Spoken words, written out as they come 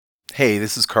Hey,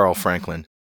 this is Carl Franklin.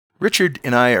 Richard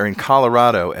and I are in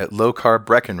Colorado at Low Carb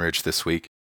Breckenridge this week,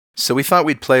 so we thought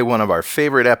we'd play one of our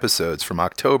favorite episodes from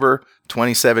October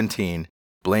 2017,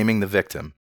 Blaming the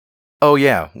Victim. Oh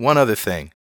yeah, one other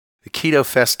thing. The Keto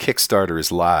Fest Kickstarter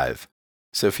is live,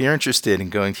 so if you're interested in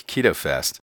going to Keto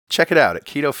Fest, check it out at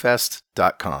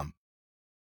ketofest.com.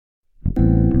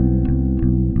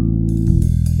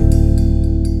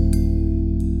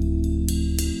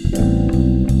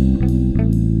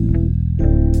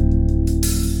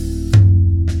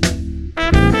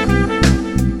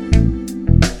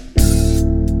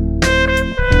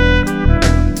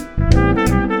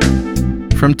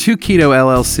 From 2Keto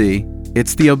LLC,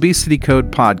 it's the Obesity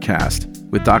Code podcast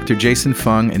with Dr. Jason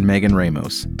Fung and Megan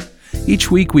Ramos. Each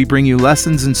week we bring you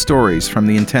lessons and stories from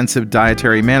the Intensive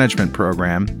Dietary Management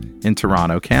Program in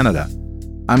Toronto, Canada.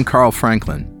 I'm Carl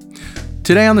Franklin.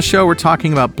 Today on the show we're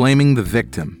talking about blaming the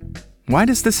victim. Why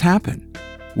does this happen?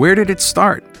 Where did it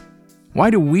start? Why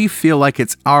do we feel like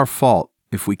it's our fault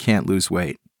if we can't lose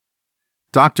weight?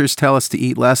 Doctors tell us to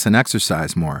eat less and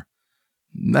exercise more.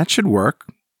 That should work,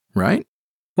 right?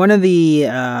 One of the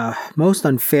most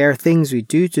unfair things we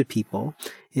do to people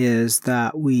is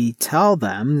that we tell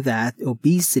them that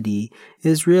obesity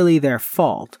is really their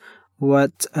fault.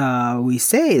 What we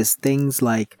say is things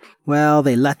like, well,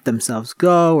 they let themselves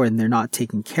go and they're not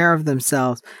taking care of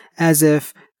themselves, as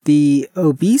if the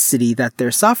obesity that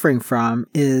they're suffering from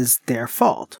is their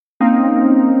fault.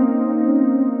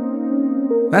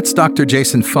 That's Dr.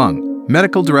 Jason Fung,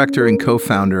 medical director and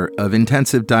co-founder of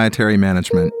Intensive Dietary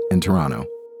Management in Toronto.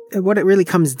 What it really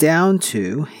comes down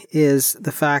to is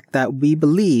the fact that we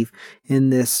believe in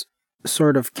this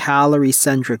sort of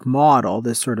calorie-centric model,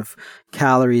 this sort of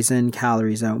calories in,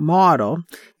 calories out model.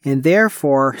 And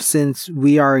therefore, since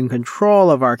we are in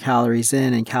control of our calories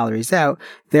in and calories out,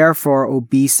 therefore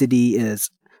obesity is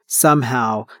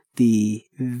somehow the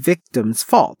victim's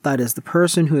fault. That is, the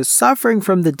person who is suffering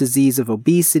from the disease of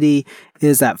obesity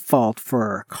is at fault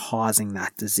for causing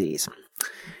that disease.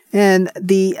 And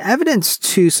the evidence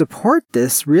to support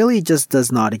this really just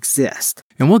does not exist.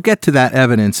 And we'll get to that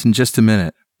evidence in just a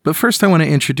minute. But first I want to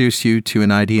introduce you to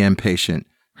an IDM patient.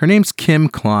 Her name's Kim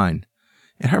Klein.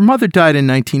 And her mother died in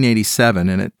 1987,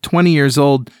 and at 20 years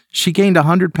old, she gained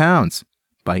 100 pounds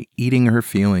by eating her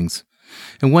feelings.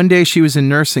 And one day she was in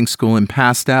nursing school and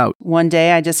passed out. One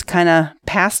day I just kind of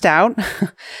passed out.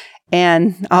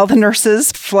 And all the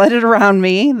nurses flooded around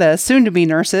me, the soon-to-be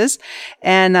nurses,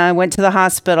 and I went to the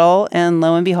hospital, and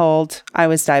lo and behold, I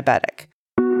was diabetic.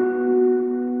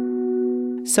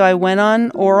 So I went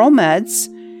on oral meds,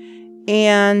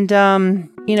 and,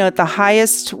 at the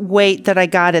highest weight that I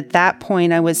got at that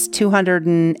point, I was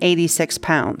 286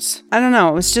 pounds. I don't know,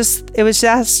 it was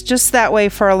just that way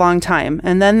for a long time.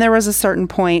 And then there was a certain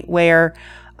point where,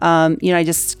 I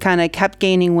just kind of kept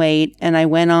gaining weight, and I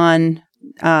went on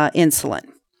insulin.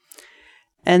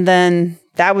 And then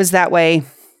that was that way,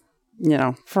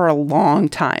 for a long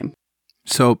time.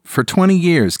 So for 20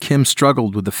 years, Kim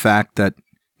struggled with the fact that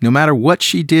no matter what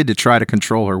she did to try to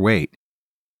control her weight,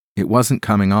 it wasn't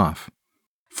coming off.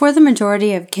 For the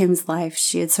majority of Kim's life,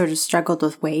 she had sort of struggled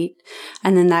with weight.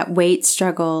 And then that weight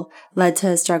struggle led to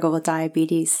a struggle with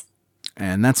diabetes.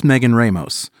 And that's Megan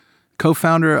Ramos,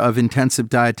 co-founder of Intensive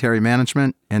Dietary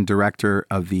Management and director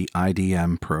of the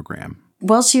IDM program.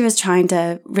 While she was trying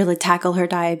to really tackle her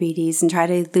diabetes and try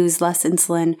to lose less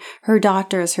insulin, her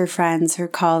doctors, her friends, her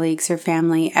colleagues, her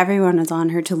family, everyone was on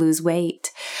her to lose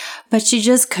weight. But she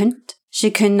just couldn't.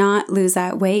 She could not lose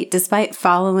that weight despite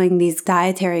following these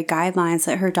dietary guidelines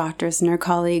that her doctors and her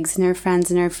colleagues and her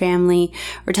friends and her family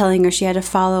were telling her she had to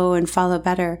follow and follow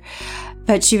better.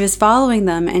 But she was following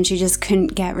them and she just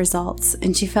couldn't get results.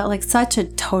 And she felt like such a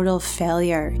total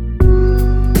failure.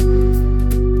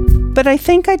 But I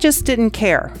think I just didn't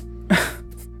care,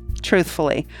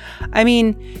 truthfully. I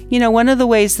mean, one of the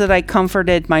ways that I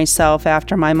comforted myself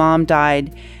after my mom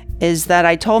died is that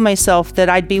I told myself that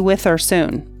I'd be with her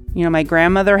soon. My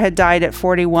grandmother had died at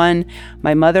 41,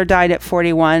 my mother died at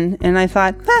 41, and I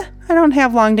thought, I don't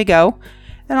have long to go,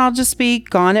 and I'll just be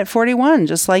gone at 41,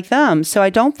 just like them. So I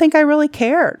don't think I really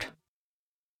cared.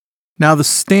 Now, the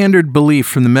standard belief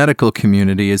from the medical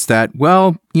community is that,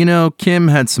 Kim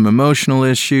had some emotional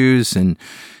issues and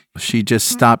she just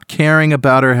stopped caring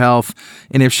about her health.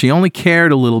 And if she only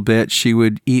cared a little bit, she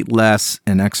would eat less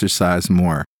and exercise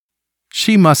more.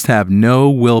 She must have no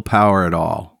willpower at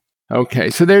all. Okay,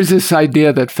 so there's this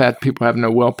idea that fat people have no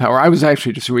willpower. I was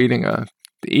actually just reading an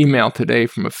email today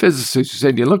from a physicist who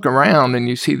said you look around and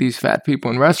you see these fat people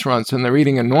in restaurants and they're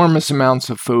eating enormous amounts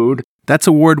of food. That's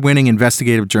award-winning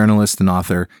investigative journalist and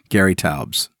author Gary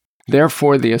Taubes.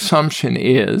 Therefore, the assumption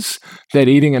is that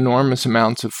eating enormous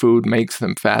amounts of food makes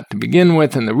them fat to begin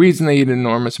with, and the reason they eat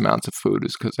enormous amounts of food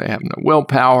is because they have no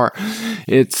willpower.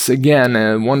 It's, again,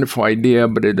 a wonderful idea,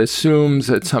 but it assumes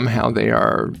that somehow they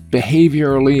are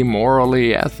behaviorally,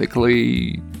 morally,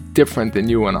 ethically different than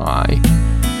you and I.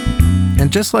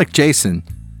 And just like Jason,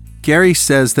 Gary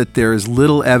says that there is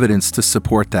little evidence to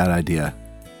support that idea.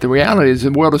 The reality is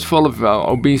the world is full of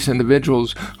obese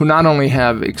individuals who not only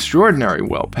have extraordinary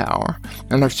willpower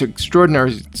and are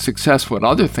extraordinarily successful at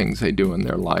other things they do in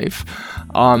their life,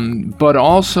 but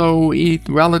also eat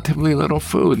relatively little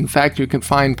food. In fact, you can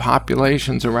find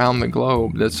populations around the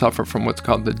globe that suffer from what's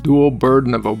called the dual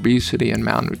burden of obesity and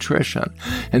malnutrition.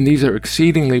 And these are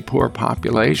exceedingly poor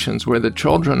populations where the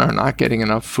children are not getting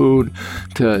enough food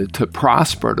to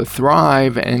prosper, to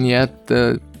thrive, and yet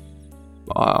the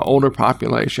older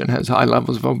population has high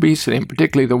levels of obesity, and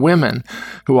particularly the women,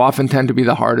 who often tend to be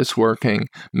the hardest working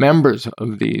members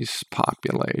of these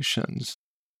populations.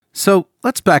 So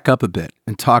let's back up a bit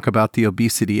and talk about the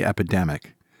obesity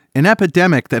epidemic. An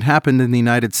epidemic that happened in the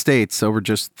United States over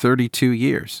just 32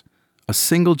 years, a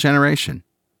single generation.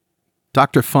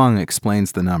 Dr. Fung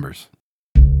explains the numbers.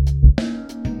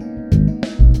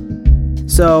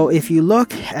 So if you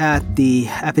look at the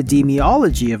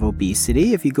epidemiology of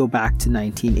obesity, if you go back to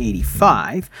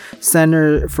 1985,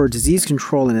 Center for Disease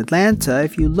Control in Atlanta,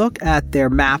 if you look at their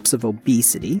maps of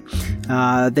obesity,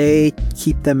 they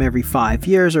keep them every 5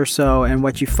 years or so, and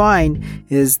what you find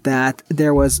is that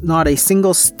there was not a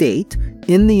single state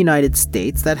in the United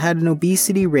States that had an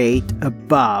obesity rate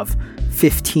above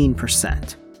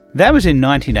 15%. That was in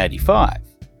 1985.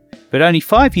 But only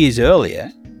 5 years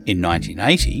earlier, in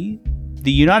 1980,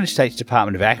 the United States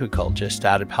Department of Agriculture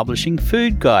started publishing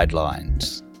food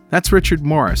guidelines. That's Richard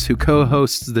Morris, who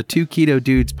co-hosts the Two Keto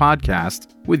Dudes podcast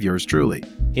with yours truly.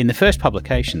 In the first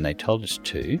publication, they told us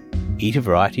to eat a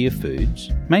variety of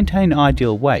foods, maintain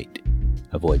ideal weight,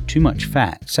 avoid too much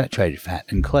fat, saturated fat,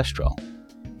 and cholesterol,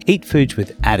 eat foods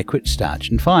with adequate starch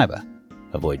and fibre,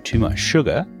 avoid too much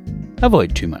sugar,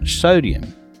 avoid too much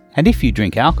sodium, and if you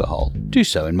drink alcohol, do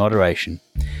so in moderation.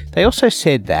 They also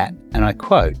said that, and I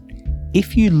quote,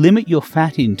 "If you limit your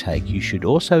fat intake, you should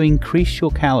also increase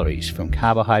your calories from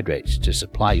carbohydrates to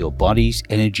supply your body's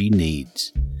energy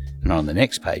needs." And on the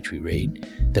next page we read,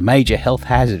 "The major health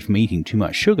hazard from eating too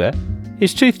much sugar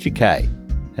is tooth decay."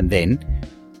 And then,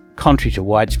 contrary to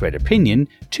widespread opinion,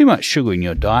 too much sugar in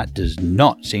your diet does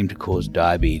not seem to cause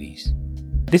diabetes.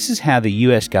 This is how the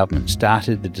US government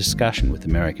started the discussion with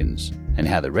Americans, and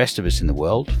how the rest of us in the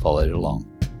world followed along.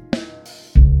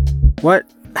 What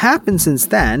happened since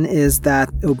then is that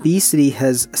obesity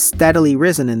has steadily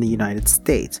risen in the United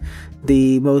States.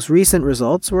 The most recent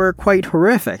results were quite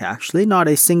horrific, actually. Not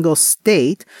a single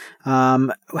state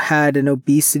had an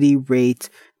obesity rate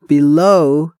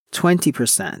below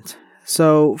 20%.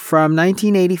 So from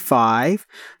 1985,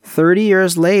 30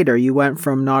 years later, you went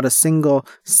from not a single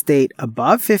state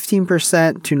above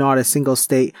 15% to not a single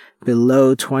state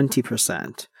below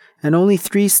 20%, and only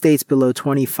 3 states below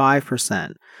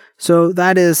 25%. So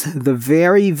that is the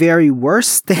very, very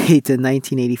worst state in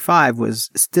 1985 was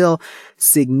still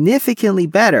significantly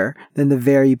better than the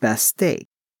very best state.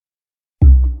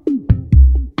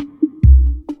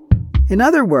 In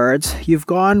other words, you've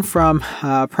gone from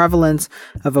prevalence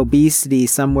of obesity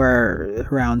somewhere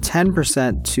around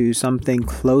 10% to something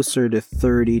closer to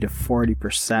 30 to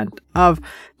 40% of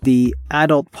the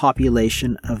adult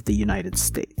population of the United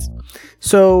States.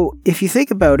 So if you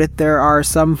think about it, there are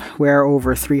somewhere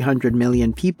over 300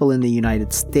 million people in the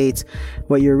United States.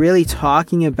 What you're really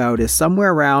talking about is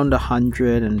somewhere around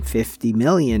 150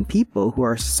 million people who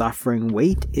are suffering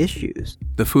weight issues.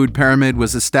 The food pyramid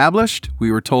was established.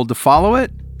 We were told to follow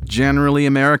it. Generally,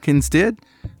 Americans did.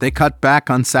 They cut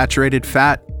back on saturated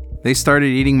fat. They started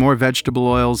eating more vegetable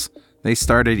oils. They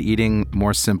started eating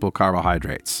more simple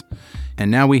carbohydrates. And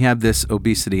now we have this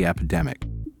obesity epidemic.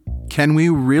 Can we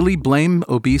really blame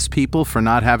obese people for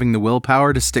not having the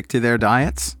willpower to stick to their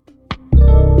diets?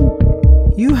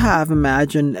 You have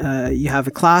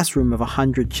a classroom of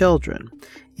 100 children.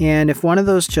 And if one of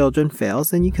those children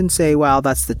fails, then you can say, well,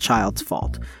 that's the child's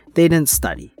fault. They didn't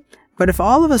study. But if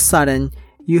all of a sudden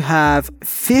you have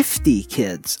 50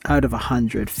 kids out of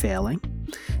 100 failing,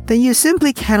 then you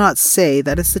simply cannot say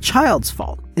that it's the child's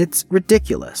fault. It's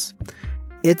ridiculous.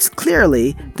 It's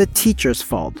clearly the teacher's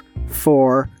fault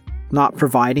for not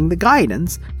providing the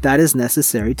guidance that is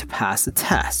necessary to pass the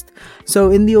test.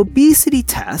 So in the obesity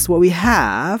test, what we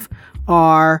have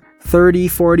are 30,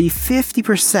 40,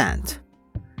 50%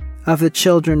 of the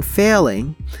children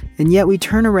failing, and yet we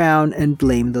turn around and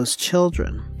blame those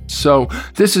children. So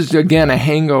this is, again, a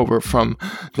hangover from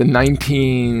the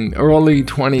early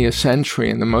 20th century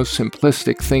and the most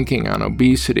simplistic thinking on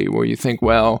obesity, where you think,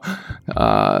 well,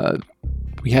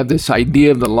 we have this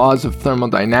idea of the laws of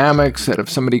thermodynamics that if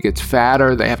somebody gets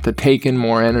fatter, they have to take in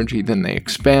more energy than they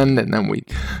expend, and then we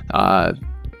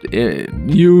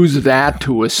use that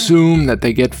to assume that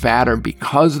they get fatter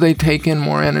because they take in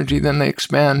more energy than they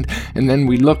expend. And then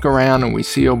we look around and we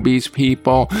see obese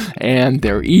people and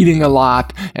they're eating a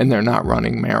lot and they're not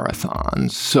running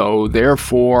marathons. So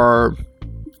therefore,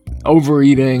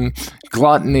 overeating,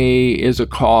 gluttony is a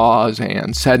cause,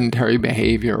 and sedentary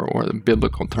behavior, or the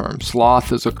biblical term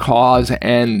sloth, is a cause.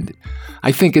 And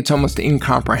I think it's almost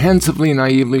incomprehensibly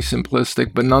naively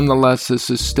simplistic, but nonetheless, this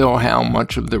is still how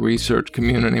much of the research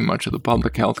community, much of the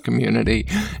public health community,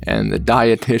 and the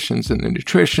dietitians and the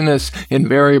nutritionists,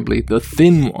 invariably the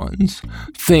thin ones,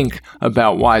 think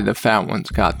about why the fat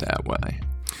ones got that way.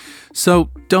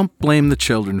 So don't blame the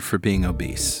children for being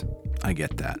obese. I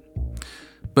get that.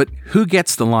 But who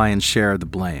gets the lion's share of the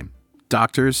blame?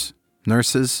 Doctors?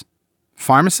 Nurses?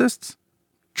 Pharmacists?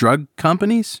 Drug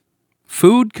companies?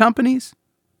 Food companies?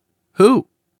 Who?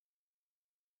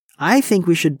 I think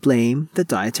we should blame the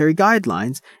dietary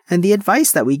guidelines and the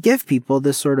advice that we give people,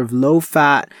 this sort of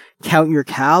low-fat, count your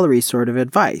calories sort of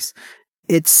advice.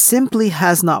 It simply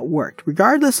has not worked.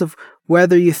 Regardless of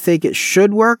whether you think it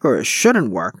should work or it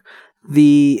shouldn't work,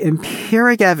 the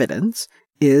empiric evidence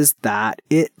is that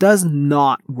it does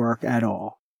not work at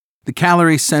all. The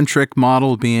calorie-centric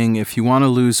model being, if you want to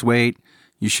lose weight,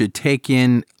 you should take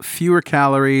in fewer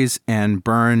calories and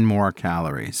burn more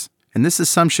calories. And this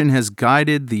assumption has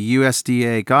guided the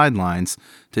USDA guidelines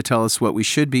to tell us what we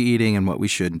should be eating and what we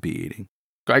shouldn't be eating.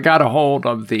 I got a hold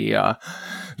of the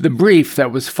brief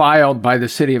that was filed by the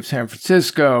city of San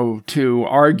Francisco to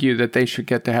argue that they should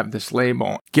get to have this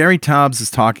label. Gary Taubes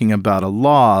is talking about a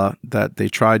law that they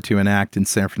tried to enact in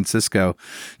San Francisco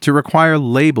to require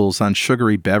labels on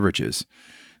sugary beverages.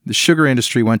 The sugar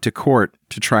industry went to court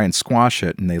to try and squash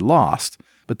it, and they lost.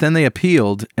 But then they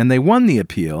appealed, and they won the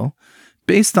appeal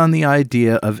based on the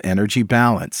idea of energy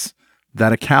balance.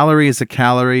 That a calorie is a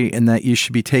calorie and that you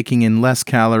should be taking in less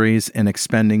calories and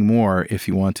expending more if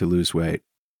you want to lose weight.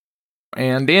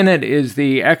 And in it is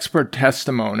the expert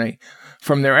testimony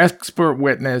from their expert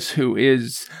witness, who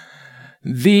is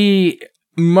the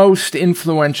most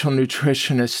influential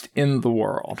nutritionist in the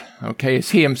world. Okay,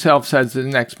 as he himself says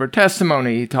in expert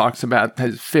testimony, he talks about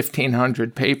his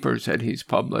 1,500 papers that he's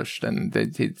published, and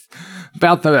he's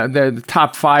about the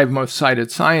top 5 most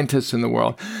cited scientists in the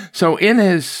world. So in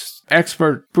his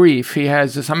expert brief, he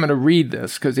has this. I'm going to read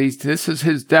this because this is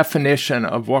his definition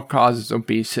of what causes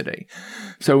obesity.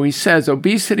 So he says,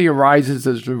 obesity arises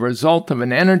as a result of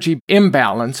an energy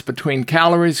imbalance between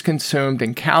calories consumed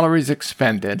and calories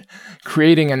expended,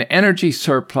 creating an energy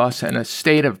surplus and a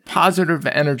state of positive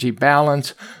energy balance,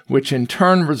 which in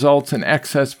turn results in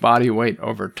excess body weight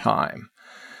over time.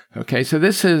 Okay, so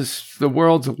this is the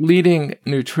world's leading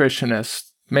nutritionist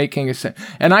making a sense.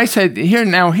 And I said,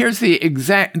 here's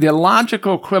the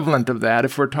logical equivalent of that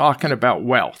if we're talking about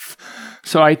wealth.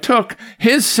 So I took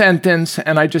his sentence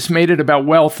and I just made it about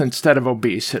wealth instead of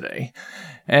obesity.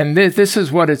 And this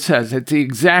is what it says. It's the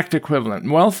exact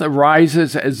equivalent. Wealth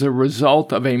arises as a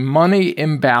result of a money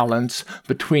imbalance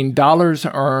between dollars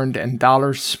earned and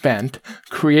dollars spent,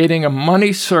 creating a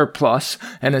money surplus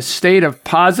and a state of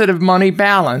positive money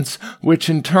balance, which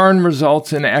in turn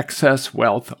results in excess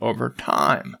wealth over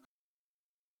time.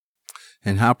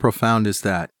 And how profound is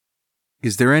that?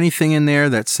 Is there anything in there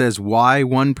that says why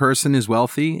one person is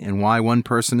wealthy and why one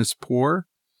person is poor?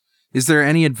 Is there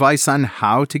any advice on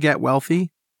how to get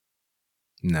wealthy?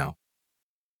 No.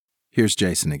 Here's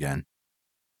Jason again.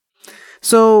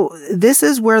 So this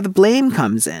is where the blame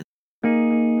comes in.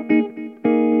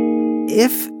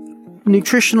 If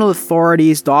nutritional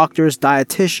authorities, doctors,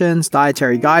 dietitians,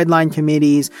 dietary guideline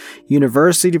committees,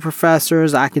 university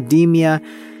professors, academia,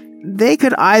 they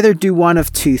could either do one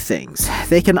of two things.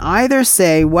 They can either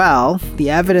say, well,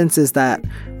 the evidence is that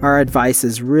our advice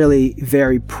is really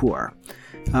very poor.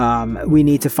 We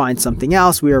need to find something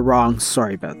else. We are wrong.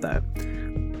 Sorry about that.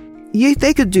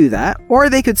 They could do that. Or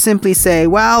they could simply say,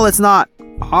 well, it's not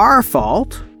our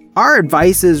fault. Our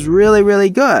advice is really, really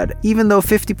good. Even though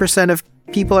 50% of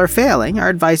people are failing, our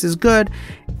advice is good.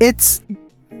 It's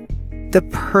the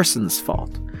person's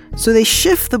fault. So they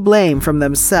shift the blame from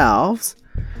themselves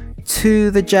to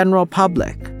the general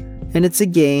public. And it's a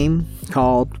game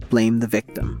called Blame the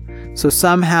Victim. So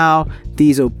somehow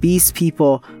these obese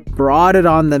people brought it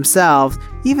on themselves,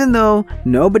 even though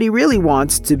nobody really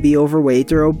wants to be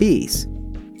overweight or obese.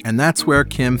 And that's where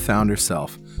Kim found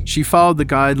herself, She followed the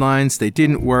guidelines, they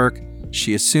didn't work,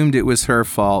 she assumed it was her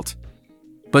fault.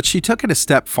 But she took it a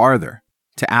step farther,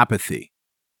 to apathy.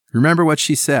 Remember what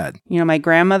she said. My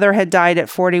grandmother had died at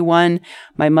 41,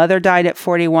 my mother died at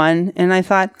 41, and I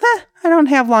thought, I don't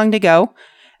have long to go,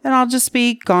 and I'll just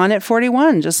be gone at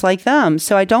 41, just like them.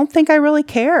 So I don't think I really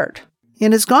cared.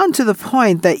 And it's gone to the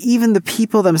point that even the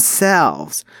people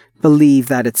themselves believe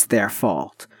that it's their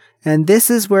fault. And this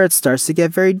is where it starts to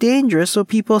get very dangerous. So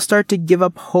people start to give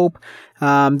up hope.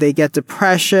 They get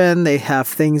depression. They have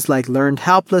things like learned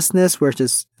helplessness, which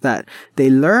is that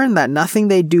they learn that nothing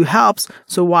they do helps.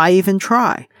 So why even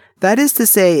try? That is to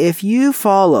say, if you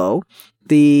follow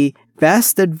the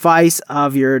best advice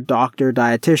of your doctor,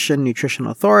 dietitian,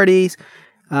 nutritional authorities,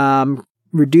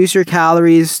 reduce your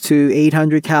calories to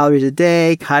 800 calories a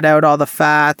day, cut out all the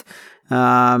fat,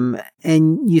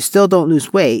 and you still don't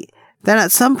lose weight, then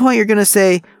at some point you're going to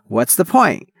say, what's the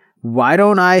point? Why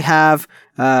don't I have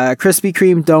Krispy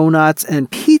Kreme donuts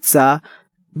and pizza?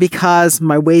 Because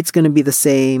my weight's going to be the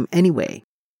same anyway.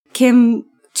 Kim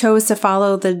chose to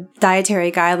follow the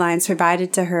dietary guidelines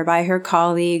provided to her by her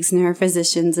colleagues and her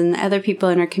physicians and other people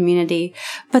in her community.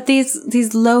 But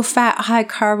these low-fat,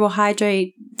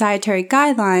 high-carbohydrate dietary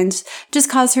guidelines just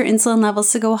caused her insulin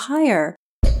levels to go higher.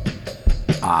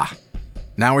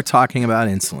 Now we're talking about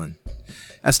insulin.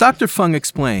 As Dr. Fung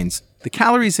explains, the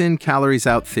calories in, calories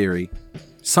out theory,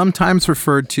 sometimes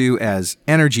referred to as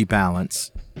energy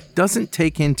balance, doesn't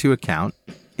take into account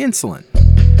insulin.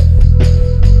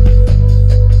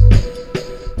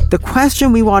 The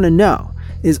question we want to know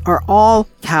is, are all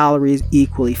calories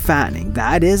equally fattening?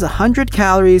 That is, 100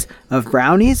 calories of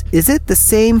brownies, is it the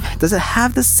same? Does it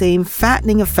have the same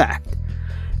fattening effect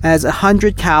as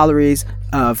 100 calories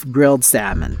of grilled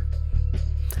salmon?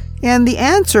 And the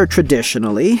answer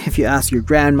traditionally, if you ask your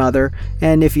grandmother,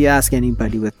 and if you ask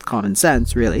anybody with common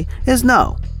sense really, is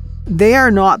no. They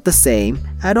are not the same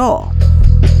at all.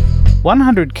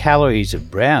 100 calories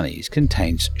of brownies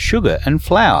contains sugar and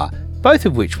flour, both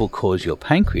of which will cause your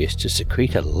pancreas to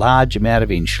secrete a large amount of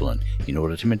insulin in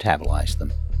order to metabolize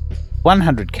them.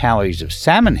 100 calories of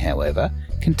salmon, however,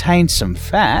 contains some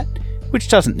fat, which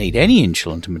doesn't need any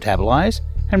insulin to metabolize,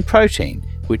 and protein,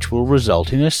 which will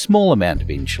result in a small amount of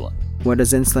insulin. What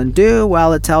does insulin do?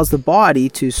 Well, it tells the body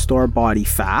to store body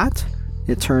fat.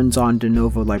 It turns on de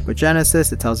novo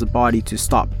lipogenesis. It tells the body to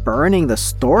stop burning the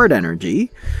stored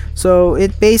energy. So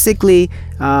it basically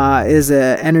is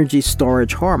an energy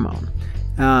storage hormone.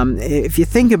 If you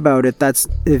think about it, that's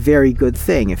a very good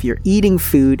thing. If you're eating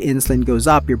food, insulin goes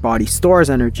up, your body stores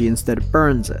energy instead of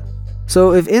burns it.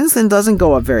 So if insulin doesn't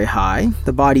go up very high,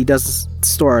 the body does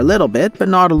store a little bit, but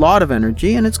not a lot of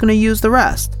energy, and it's going to use the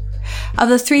rest. Of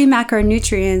the three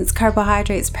macronutrients,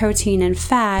 carbohydrates, protein, and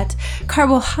fat,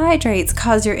 carbohydrates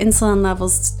cause your insulin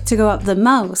levels to go up the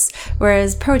most,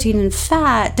 whereas protein and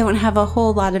fat don't have a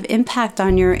whole lot of impact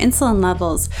on your insulin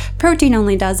levels. Protein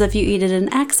only does if you eat it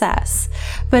in excess,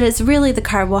 but it's really the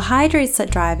carbohydrates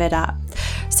that drive it up.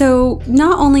 So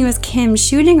not only was Kim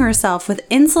shooting herself with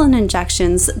insulin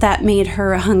injections that made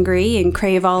her hungry and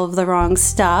crave all of the wrong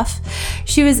stuff,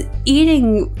 she was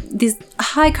eating this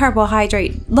high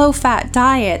carbohydrate, low fat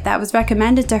diet that was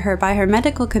recommended to her by her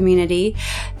medical community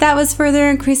that was further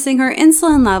increasing her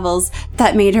insulin levels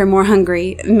that made her more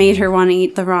hungry, made her want to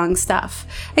eat the wrong stuff.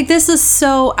 Like, this is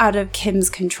so out of Kim's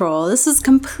control. This is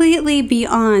completely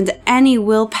beyond any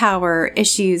willpower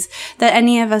issues that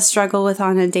any of us struggle with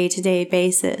on a day-to-day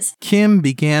basis. Kim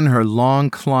began her long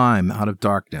climb out of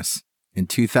darkness in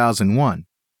 2001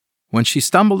 when she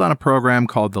stumbled on a program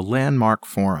called the Landmark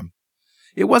Forum.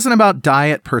 It wasn't about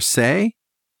diet per se.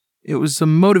 It was a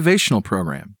motivational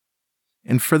program.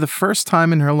 And for the first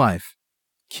time in her life,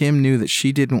 Kim knew that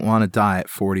she didn't want to die at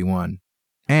 41.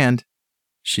 And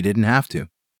she didn't have to.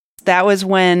 That was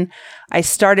when I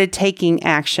started taking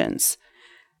actions.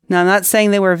 Now, I'm not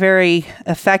saying they were very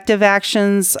effective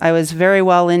actions. I was very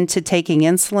well into taking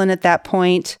insulin at that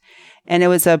point, and it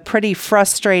was a pretty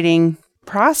frustrating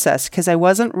process because I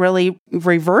wasn't really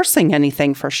reversing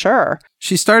anything for sure.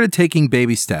 She started taking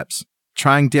baby steps,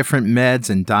 trying different meds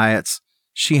and diets.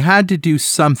 She had to do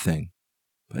something,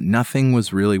 but nothing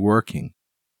was really working.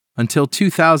 Until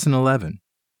 2011,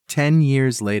 10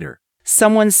 years later.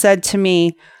 Someone said to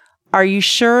me, "Are you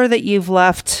sure that you've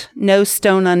left no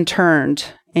stone unturned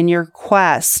in your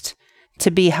quest to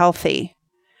be healthy?"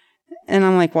 And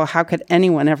I'm like, well, how could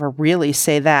anyone ever really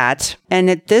say that? And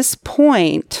at this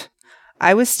point,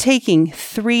 I was taking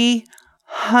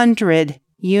 300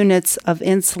 units of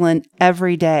insulin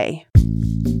every day.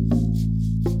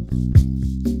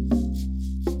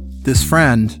 This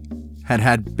friend had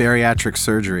had bariatric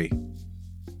surgery,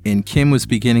 and Kim was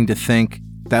beginning to think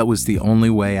That was the only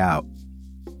way out.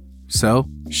 So,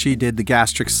 she did the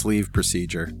gastric sleeve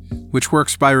procedure, which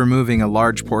works by removing a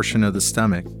large portion of the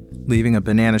stomach, leaving a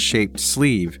banana-shaped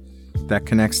sleeve that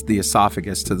connects the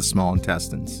esophagus to the small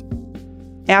intestines.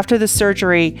 After the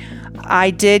surgery,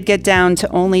 I did get down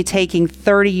to only taking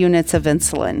 30 units of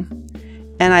insulin,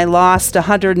 and I lost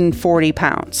 140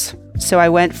 pounds. So I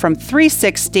went from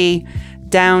 360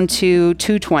 down to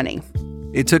 220.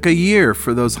 It took a year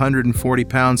for those 140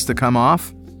 pounds to come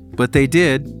off, but they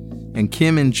did, and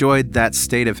Kim enjoyed that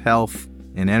state of health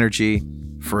and energy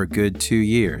for a good 2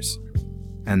 years.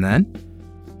 And then?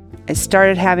 I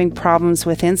started having problems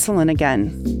with insulin again.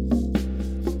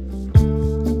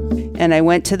 And I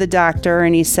went to the doctor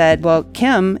and he said, well,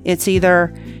 Kim, it's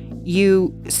either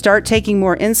you start taking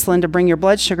more insulin to bring your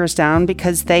blood sugars down,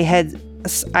 because they had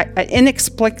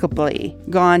inexplicably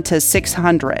gone to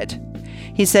 600.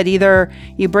 He said, either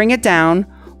you bring it down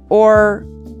or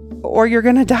you're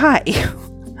going to die.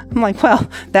 I'm like, well,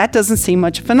 that doesn't seem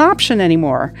much of an option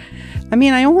anymore. I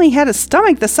mean, I only had a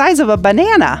stomach the size of a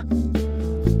banana.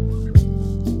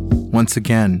 Once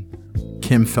again,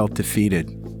 Kim felt defeated,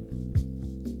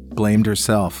 blamed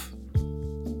herself,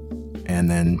 and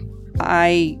then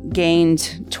I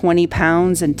gained 20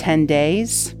 pounds in 10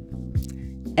 days.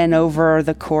 And over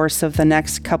the course of the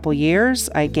next couple years,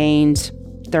 I gained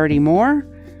 30 more.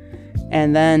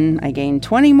 And then I gained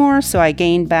 20 more. So I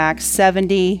gained back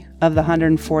 70 of the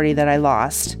 140 that I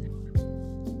lost.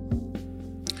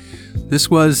 This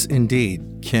was indeed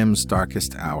Kim's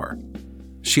darkest hour.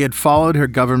 She had followed her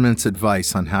government's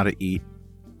advice on how to eat,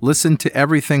 listened to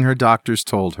everything her doctors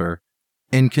told her,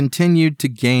 and continued to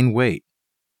gain weight.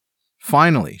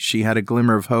 Finally, she had a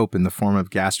glimmer of hope in the form of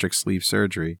gastric sleeve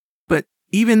surgery. But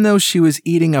even though she was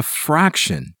eating a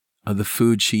fraction of the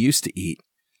food she used to eat,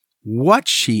 what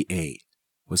she ate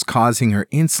was causing her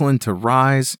insulin to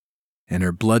rise and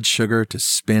her blood sugar to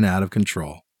spin out of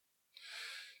control.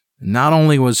 Not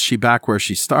only was she back where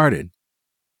she started,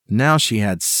 now she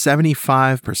had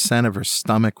 75% of her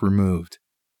stomach removed.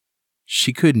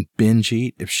 She couldn't binge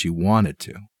eat if she wanted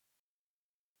to.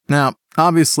 Now,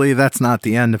 obviously, that's not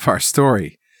the end of our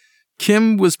story.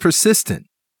 Kim was persistent.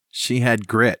 She had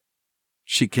grit.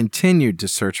 She continued to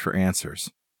search for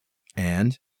answers.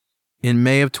 And in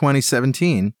May of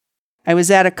 2017, I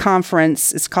was at a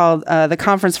conference. It's called the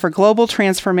Conference for Global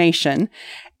Transformation.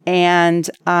 And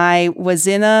I was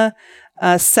in a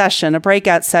session, a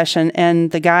breakout session, and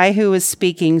the guy who was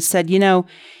speaking said,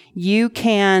 you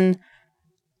can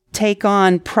take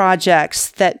on projects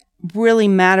that really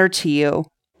matter to you,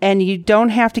 and you don't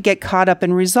have to get caught up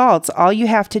in results. All you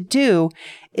have to do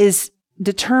is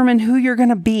determine who you're going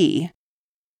to be.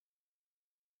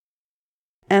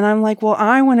 And I'm like, well,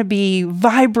 I want to be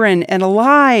vibrant and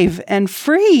alive and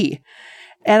free.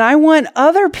 And I want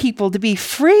other people to be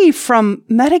free from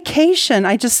medication.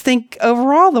 I just think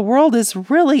overall the world is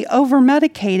really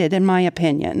over-medicated, in my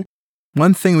opinion.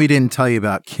 One thing we didn't tell you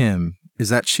about Kim is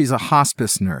that she's a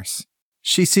hospice nurse.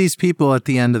 She sees people at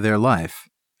the end of their life.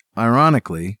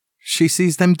 Ironically, she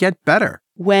sees them get better.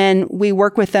 When we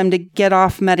work with them to get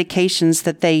off medications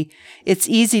it's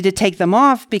easy to take them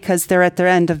off because they're at the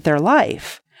end of their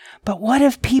life. But what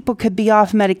if people could be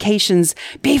off medications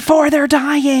before they're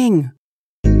dying?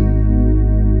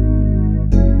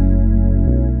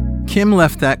 Kim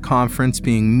left that conference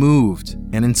being moved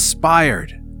and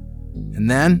inspired. And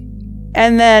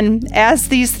then, as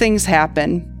these things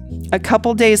happen, a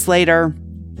couple days later,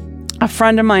 a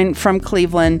friend of mine from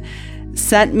Cleveland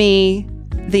sent me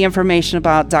the information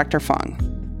about Dr. Fung.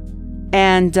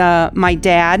 And my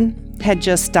dad had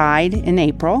just died in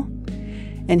April,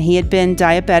 and he had been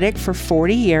diabetic for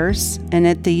 40 years. And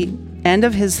at the end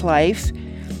of his life,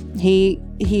 he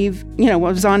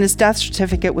what was on his death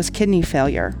certificate was kidney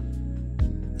failure.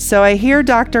 So I hear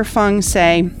Dr. Fung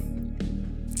say,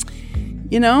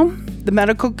 the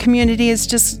medical community has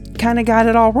just kind of got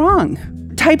it all wrong.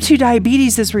 Type 2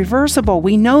 diabetes is reversible.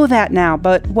 We know that now,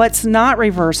 but what's not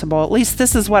reversible, at least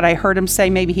this is what I heard him say,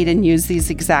 maybe he didn't use these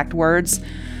exact words,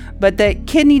 but that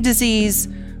kidney disease,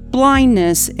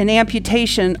 blindness, and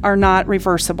amputation are not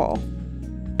reversible.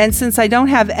 And since I don't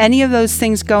have any of those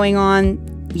things going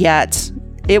on yet,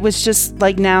 it was just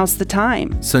like, now's the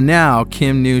time. So now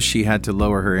Kim knew she had to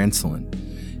lower her insulin.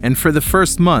 And for the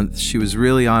first month, she was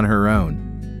really on her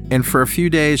own. And for a few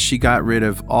days, she got rid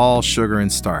of all sugar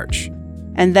and starch.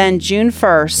 And then June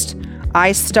 1st,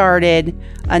 I started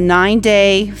a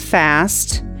 9-day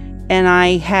fast, and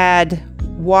I had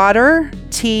water,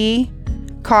 tea,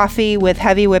 coffee with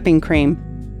heavy whipping cream.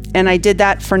 And I did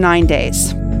that for 9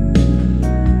 days.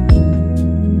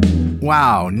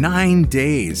 Wow, 9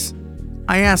 days.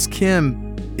 I asked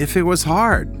Kim, if it was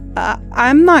hard?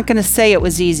 I'm not going to say it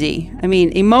was easy. I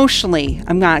mean, emotionally,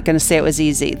 I'm not going to say it was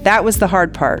easy. That was the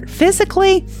hard part.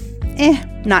 Physically,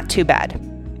 not too bad.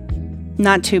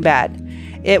 Not too bad.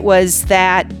 It was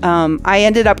that I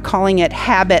ended up calling it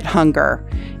habit hunger.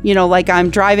 You know, like I'm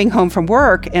driving home from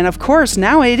work, and of course,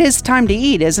 now it is time to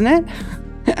eat, isn't it?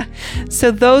 So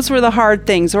those were the hard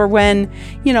things. Or when,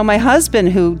 you know, my husband,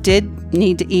 who did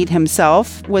need to eat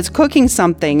himself, was cooking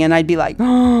something, and I'd be like,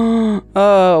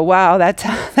 oh, wow,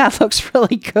 that looks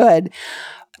really good.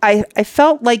 I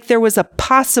felt like there was a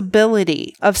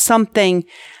possibility of something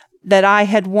that I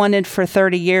had wanted for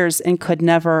 30 years and could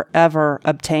never, ever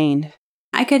obtain.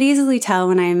 I could easily tell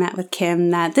when I met with Kim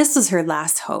that this was her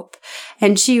last hope.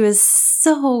 And she was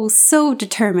so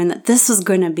determined that this was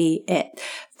going to be it.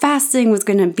 Fasting was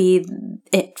going to be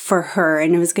it for her,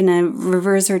 and it was going to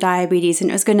reverse her diabetes,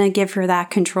 and it was going to give her that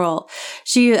control.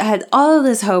 She had all of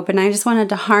this hope, and I just wanted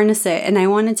to harness it, and I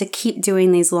wanted to keep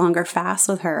doing these longer fasts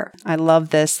with her. I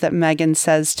love this, that Megan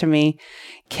says to me,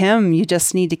 Kim, you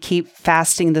just need to keep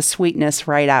fasting the sweetness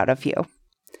right out of you.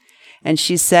 And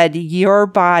she said, your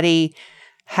body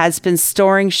has been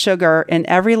storing sugar in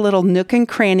every little nook and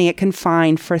cranny it can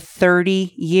find for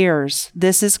 30 years.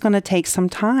 This is going to take some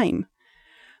time.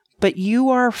 But you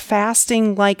are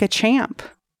fasting like a champ.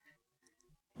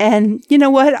 And you know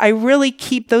what? I really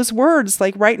keep those words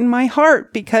like right in my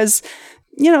heart, because,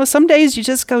 you know, some days you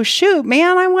just go, shoot,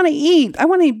 man, I want to eat. I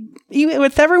want to eat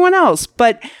with everyone else.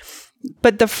 But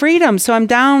the freedom. So I'm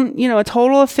down, you know, a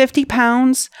total of 50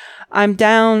 pounds. I'm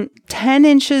down 10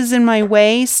 inches in my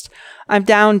waist. I'm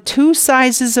down 2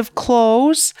 sizes of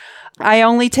clothes. I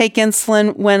only take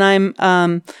insulin when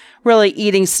I'm really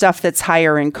eating stuff that's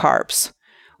higher in carbs.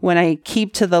 When I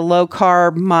keep to the low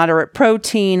carb, moderate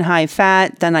protein, high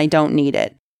fat, then I don't need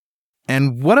it.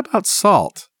 And what about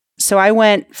salt? So I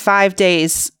went 5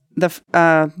 days,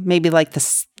 maybe like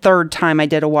the third time I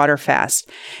did a water fast.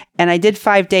 And I did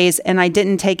 5 days and I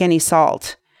didn't take any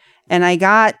salt. And I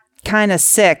got kind of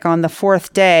sick on the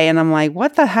 4th day. And I'm like,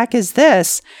 what the heck is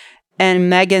this? And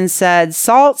Megan said,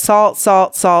 salt, salt,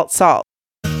 salt, salt, salt.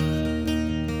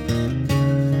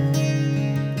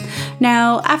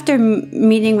 Now, after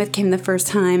meeting with Kim the first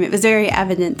time, it was very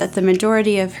evident that the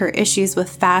majority of her issues with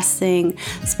fasting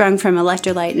sprung from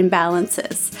electrolyte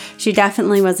imbalances. She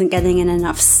definitely wasn't getting in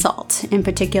enough salt in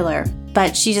particular,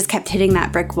 but she just kept hitting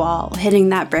that brick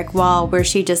wall where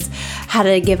she just had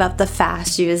to give up the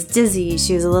fast. She was dizzy,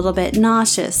 she was a little bit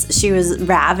nauseous, she was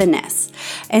ravenous.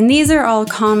 And these are all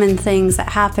common things that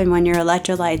happen when your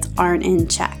electrolytes aren't in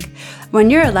check. When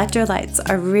your electrolytes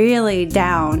are really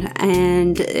down,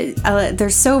 and they're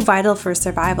so vital for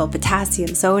survival,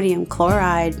 potassium, sodium,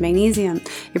 chloride, magnesium,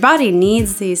 your body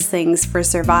needs these things for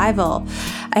survival,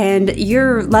 and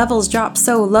your levels drop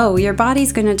so low, your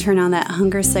body's going to turn on that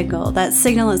hunger signal. That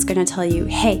signal is going to tell you,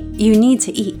 hey, you need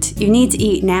to eat. You need to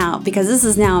eat now, because this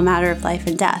is now a matter of life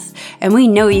and death. And we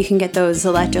know you can get those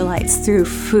electrolytes through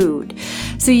food.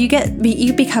 So you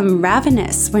become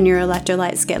ravenous when your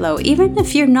electrolytes get low, even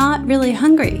if you're not really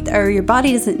hungry, or your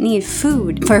body doesn't need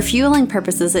food for fueling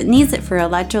purposes. It needs it for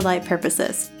electrolyte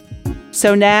purposes.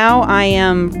 So now I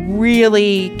am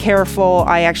really careful.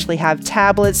 I actually have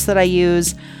tablets that I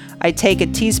use. I take a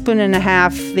teaspoon and a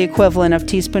half, the equivalent of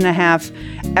teaspoon and a half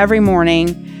every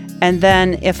morning. And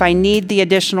then if I need the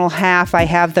additional half, I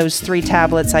have those 3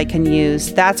 tablets I can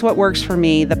use. That's what works for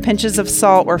me. The pinches of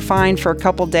salt were fine for a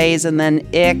couple days, and then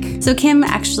ick. So Kim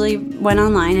actually went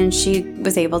online and she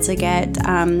was able to get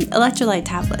electrolyte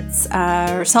tablets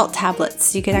or salt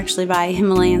tablets. You could actually buy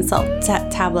Himalayan salt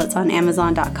tablets on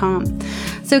Amazon.com.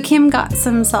 So Kim got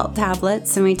some salt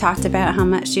tablets, and we talked about how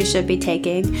much she should be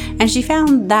taking, and she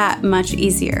found that much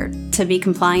easier to be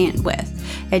compliant with.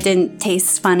 It didn't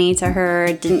taste funny to her.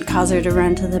 It didn't cause her to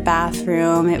run to the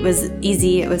bathroom. It was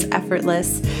easy. It was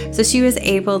effortless. So she was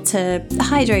able to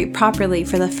hydrate properly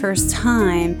for the first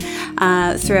time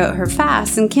throughout her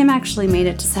fast. And Kim actually made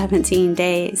it to 17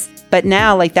 days. But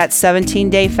now, like that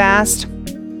 17-day fast,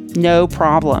 no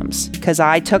problems, because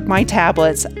I took my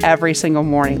tablets every single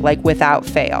morning, like without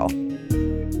fail.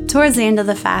 Towards the end of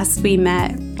the fast, we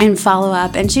met and follow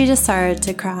up, and she just started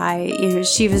to cry.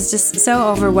 She was just so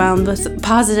overwhelmed with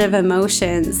positive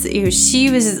emotions. She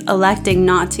was electing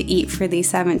not to eat for these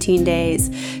 17 days.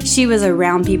 She was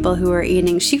around people who were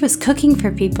eating. She was cooking for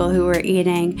people who were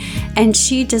eating, and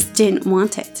she just didn't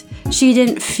want it. She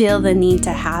didn't feel the need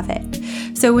to have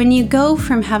it. So when you go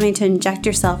from having to inject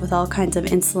yourself with all kinds of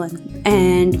insulin,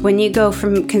 and when you go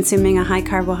from consuming a high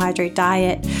carbohydrate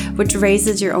diet, which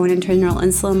raises your own internal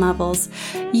insulin levels,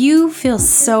 you feel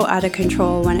so out of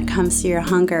control when it comes to your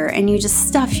hunger, and you just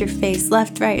stuff your face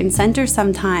left, right, and center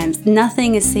sometimes.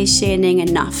 Nothing is satiating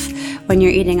enough when you're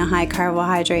eating a high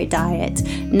carbohydrate diet.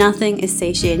 Nothing is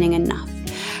satiating enough.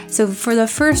 So for the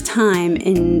first time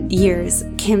in years,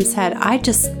 Kim said, I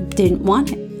just didn't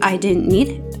want it. I didn't need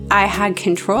it. I had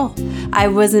control. I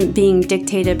wasn't being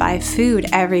dictated by food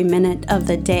every minute of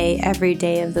the day, every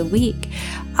day of the week.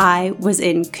 I was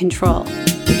in control.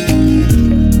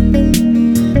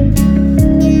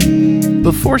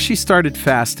 Before she started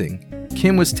fasting,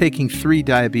 Kim was taking 3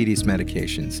 diabetes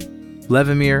medications: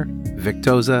 Levemir,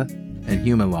 Victoza, and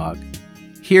Humalog.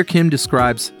 Here Kim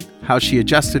describes how she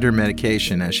adjusted her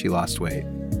medication as she lost weight.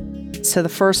 So the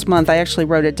first month, I actually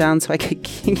wrote it down so I could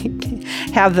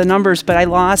have the numbers, but I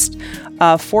lost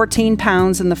 14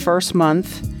 pounds in the first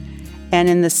month. And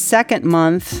in the second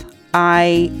month,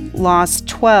 I lost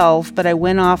 12, but I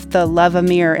went off the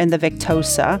Levemir and the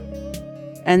Victoza.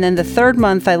 And then the third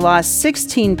month, I lost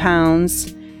 16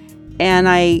 pounds, and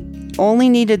I only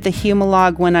needed the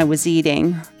Humalog when I was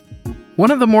eating. One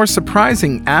of the more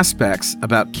surprising aspects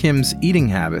about Kim's eating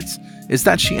habits is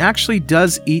that she actually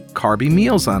does eat carby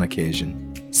meals on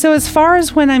occasion. So as far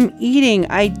as when I'm eating,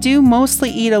 I do mostly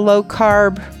eat a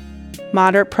low-carb,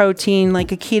 moderate protein,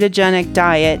 like a ketogenic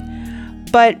diet.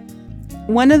 But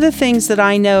one of the things that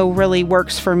I know really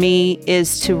works for me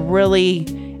is to really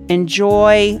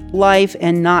enjoy life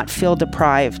and not feel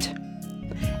deprived.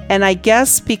 And I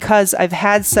guess because I've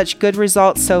had such good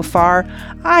results so far,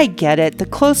 I get it. The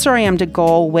closer I am to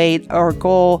goal weight or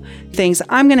goal things,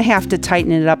 I'm going to have to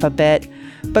tighten it up a bit.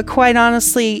 But quite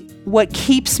honestly, what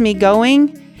keeps me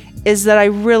going is that I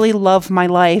really love my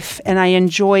life and I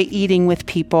enjoy eating with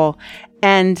people.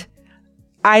 And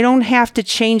I don't have to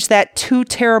change that too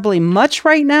terribly much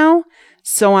right now,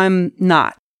 so I'm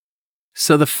not.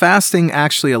 So the fasting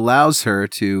actually allows her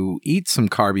to eat some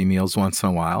carby meals once in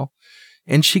a while,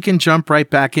 and she can jump right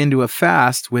back into a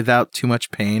fast without too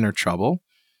much pain or trouble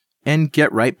and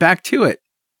get right back to it.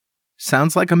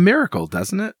 Sounds like a miracle,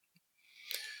 doesn't it?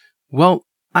 Well,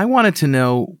 I wanted to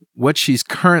know what she's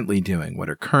currently doing, what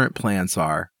her current plans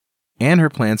are, and her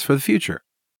plans for the future.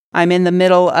 I'm in the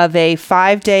middle of a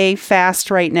 5-day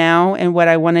fast right now, and what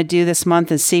I want to do this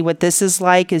month and see what this is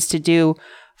like is to do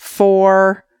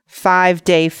 4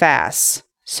 5-day fasts.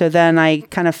 So then I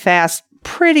kind of fast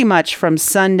pretty much from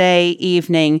Sunday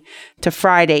evening to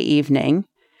Friday evening.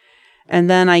 And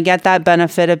then I get that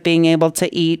benefit of being able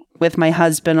to eat with my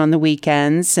husband on the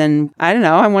weekends. And I don't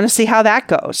know, I want to see how that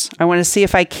goes. I want to see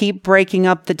if I keep breaking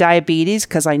up the diabetes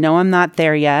because I know I'm not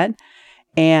there yet.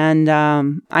 And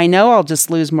I know I'll just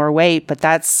lose more weight, but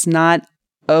that's not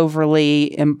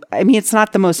it's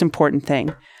not the most important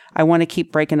thing. I want to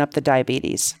keep breaking up the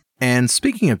diabetes. And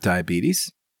speaking of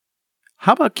diabetes,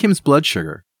 how about Kim's blood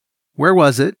sugar? Where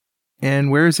was it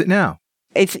and where is it now?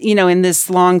 It's, in this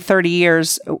long 30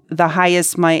 years, the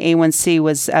highest my A1C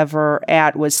was ever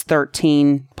at was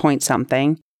 13 point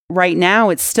something. Right now,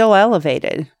 it's still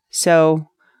elevated. So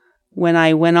when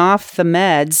I went off the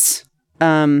meds,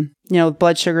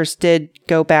 blood sugars did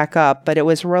go back up, but it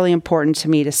was really important to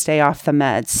me to stay off the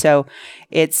meds. So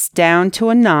it's down to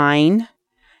a 9,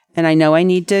 and I know I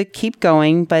need to keep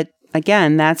going, but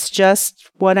again, that's just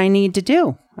what I need to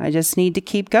do. I just need to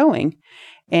keep going.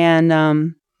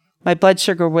 And my blood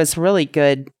sugar was really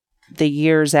good the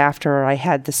years after I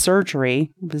had the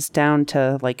surgery. It was down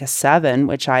to like a 7,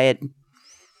 which I had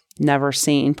never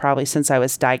seen probably since I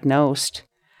was diagnosed.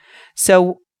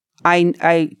 So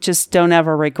I just don't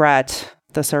ever regret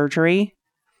the surgery.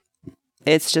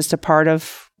 It's just a part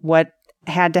of what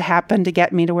had to happen to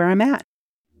get me to where I'm at.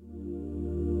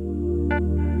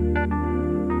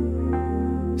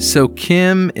 So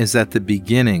Kim is at the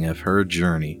beginning of her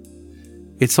journey.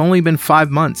 It's only been 5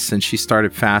 months since she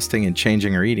started fasting and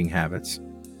changing her eating habits.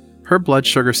 Her blood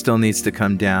sugar still needs to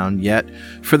come down, yet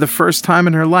for the first time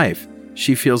in her life,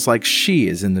 she feels like she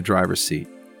is in the driver's seat.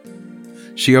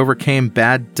 She overcame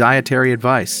bad dietary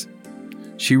advice.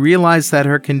 She realized that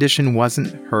her condition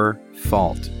wasn't her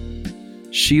fault.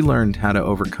 She learned how to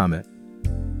overcome it,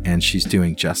 and she's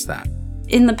doing just that.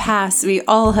 In the past, we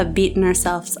all have beaten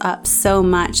ourselves up so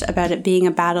much about it being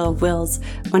a battle of wills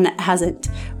when it hasn't.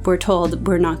 We're told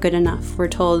we're not good enough. We're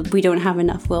told we don't have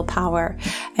enough willpower.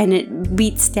 And it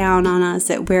beats down on us.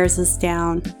 It wears us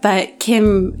down. But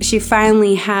Kim, she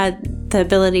finally had the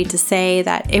ability to say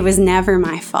that it was never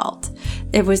my fault,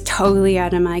 It was totally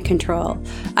out of my control.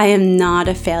 I am not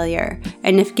a failure.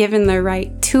 And if given the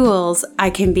right tools, I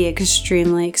can be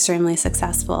extremely, extremely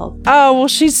successful. Oh, well,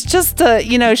 she's just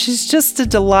a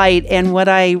delight. And what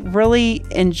I really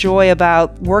enjoy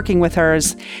about working with her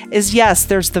is yes,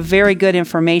 there's the very good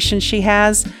information she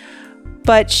has,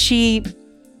 but she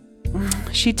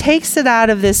takes it out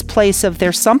of this place of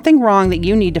there's something wrong that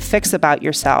you need to fix about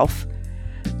yourself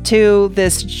to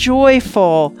this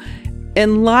joyful,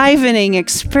 enlivening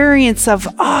experience of,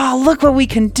 oh, look what we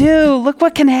can do. Look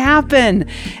what can happen.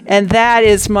 And that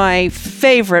is my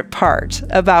favorite part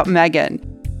about Megan.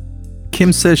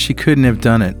 Kim says she couldn't have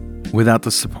done it without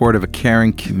the support of a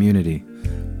caring community,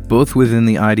 both within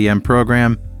the IDM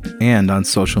program and on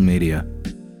social media.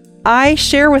 I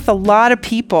share with a lot of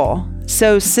people.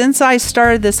 So since I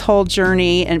started this whole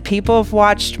journey and people have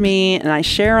watched me and I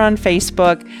share on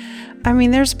Facebook, I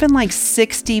mean, there's been like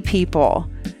 60 people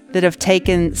that have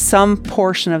taken some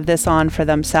portion of this on for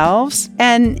themselves.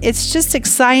 And it's just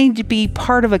exciting to be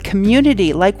part of a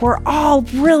community. Like, we're all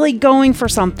really going for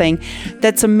something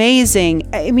that's amazing.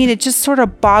 I mean, it just sort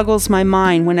of boggles my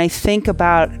mind when I think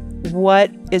about what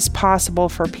is possible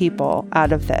for people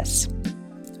out of this.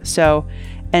 So,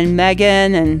 and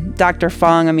Megan and Dr.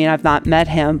 Fung, I mean, I've not met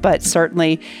him, but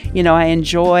certainly, I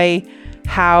enjoy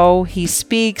how he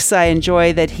speaks. I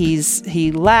enjoy that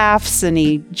he laughs and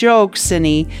he jokes and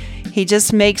he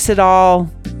just makes it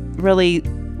all really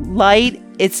light.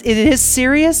 It is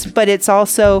serious, but it's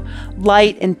also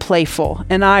light and playful,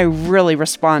 and I really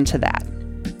respond to that.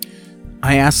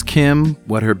 I asked Kim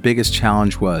what her biggest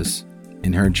challenge was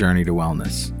in her journey to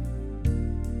wellness.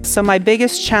 So my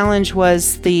biggest challenge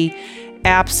was the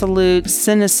absolute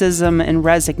cynicism and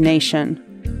resignation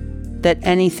that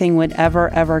anything would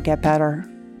ever get better.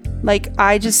 Like,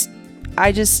 I just,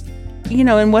 and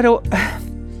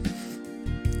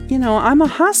I'm a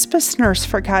hospice nurse,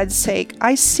 for God's sake.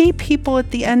 I see people at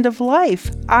the end of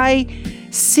life. I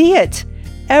see it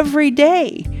every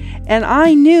day. And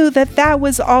I knew that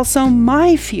was also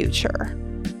my future.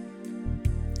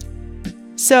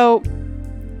 So,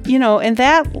 and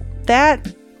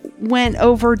that went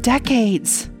over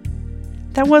decades.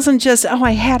 That wasn't just,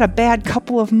 I had a bad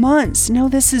couple of months. No,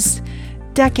 this is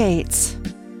decades.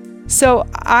 So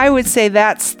I would say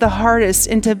that's the hardest.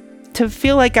 And to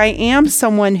feel like I am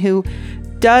someone who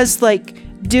does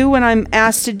do what I'm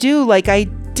asked to do. Like, I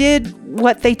did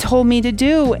what they told me to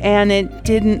do and it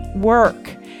didn't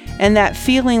work. And that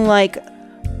feeling like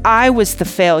I was the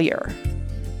failure.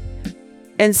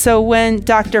 And so when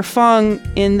Dr. Fung,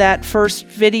 in that first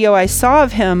video I saw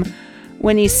of him,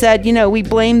 when he said, we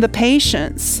blame the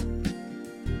patients,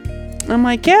 I'm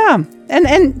like, yeah.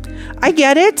 And I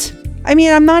get it. I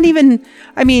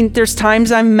mean, there's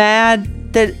times I'm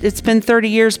mad that it's been 30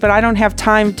 years, but I don't have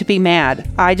time to be mad.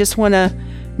 I just want to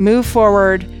move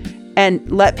forward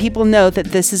and let people know that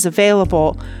this is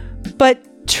available.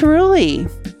 But truly,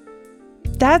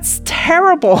 that's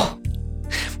terrible.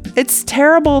 It's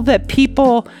terrible that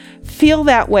people feel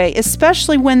that way,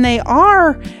 especially when they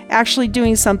are actually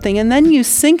doing something. And then you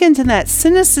sink into that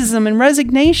cynicism and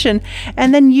resignation,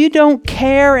 and then you don't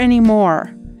care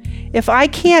anymore. If I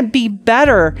can't be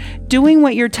better doing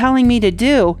what you're telling me to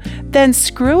do, then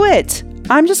screw it.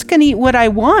 I'm just going to eat what I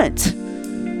want.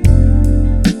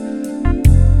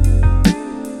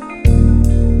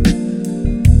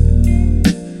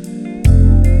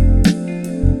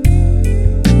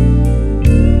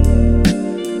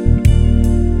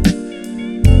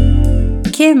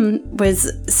 Kim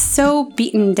was so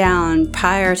beaten down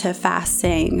prior to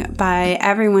fasting by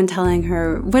everyone telling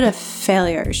her what a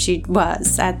failure she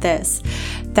was at this,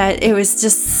 that it was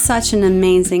just such an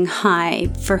amazing high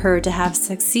for her to have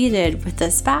succeeded with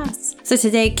this fast. So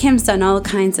today, Kim's done all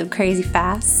kinds of crazy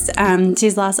fasts.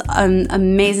 She's lost an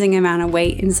amazing amount of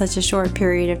weight in such a short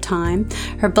period of time.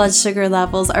 Her blood sugar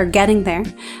levels are getting there.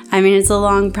 I mean, it's a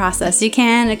long process. You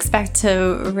can't expect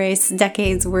to erase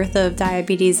decades worth of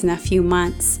diabetes in a few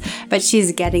months, but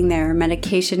she's getting there. Her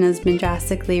medication has been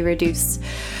drastically reduced.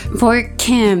 For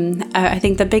Kim, I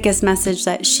think the biggest message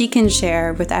that she can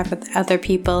share with other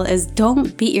people is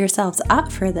don't beat yourselves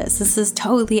up for this. This is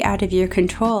totally out of your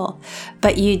control,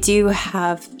 but you do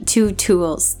have two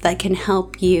tools that can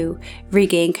help you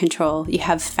regain control. You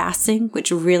have fasting,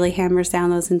 which really hammers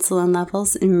down those insulin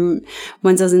levels, and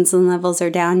once those insulin levels are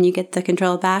down, you get the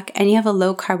control back, and you have a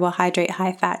low carbohydrate,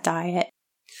 high fat diet.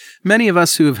 Many of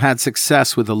us who have had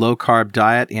success with a low-carb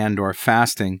diet and/or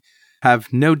fasting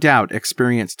have no doubt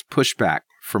experienced pushback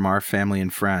from our family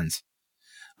and friends.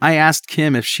 I asked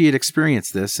Kim if she had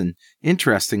experienced this, and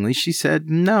interestingly, she said,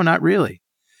 no, not really.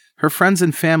 Her friends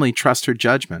and family trust her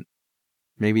judgment.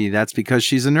 Maybe that's because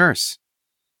she's a nurse.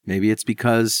 Maybe it's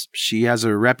because she has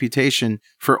a reputation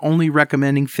for only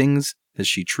recommending things that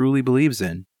she truly believes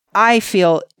in. I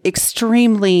feel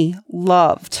extremely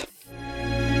loved.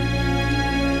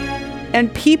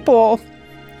 And people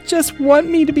just want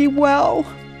me to be well.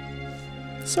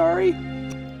 Sorry.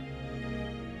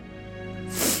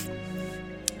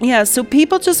 Yeah, so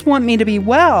people just want me to be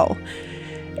well.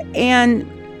 And,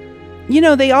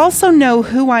 they also know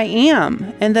who I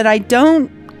am and that I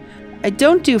don't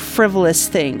do frivolous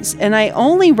things. And I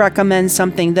only recommend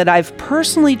something that I've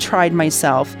personally tried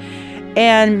myself.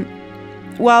 And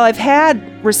while I've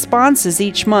had responses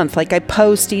each month, like I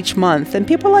post each month, and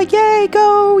people are like, yay,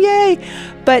 go, yay.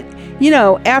 But,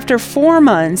 after 4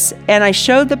 months, and I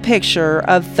showed the picture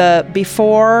of the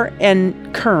before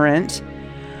and current,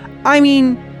 I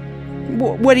mean,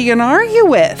 what are you going to argue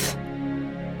with?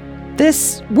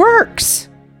 This works.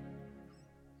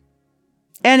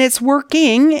 And it's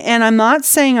working, and I'm not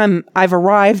saying I've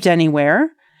arrived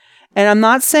anywhere, and I'm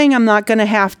not saying I'm not going to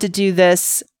have to do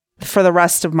this for the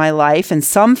rest of my life in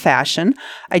some fashion.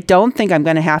 I don't think I'm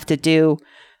going to have to do,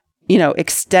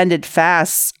 extended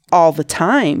fasts all the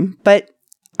time, but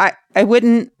I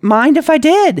wouldn't mind if I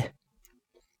did.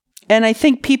 And I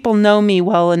think people know me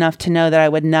well enough to know that I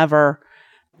would never,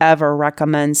 ever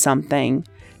recommend something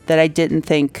that I didn't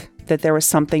think that there was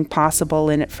something possible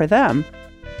in it for them.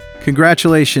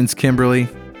 Congratulations, Kimberly.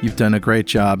 You've done a great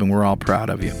job, and we're all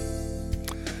proud of you.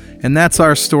 And that's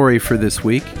our story for this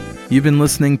week. You've been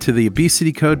listening to the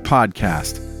Obesity Code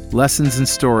podcast, lessons and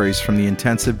stories from the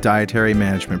Intensive Dietary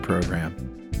Management Program.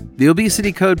 The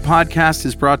Obesity Code podcast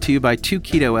is brought to you by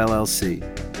 2Keto LLC,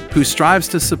 who strives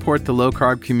to support the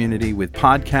low-carb community with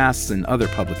podcasts and other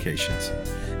publications.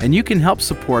 And you can help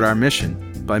support our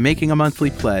mission by making a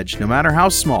monthly pledge, no matter how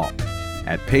small,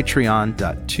 at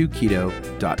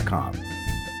patreon.2keto.com.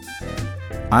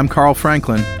 I'm Carl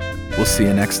Franklin. We'll see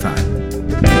you next time.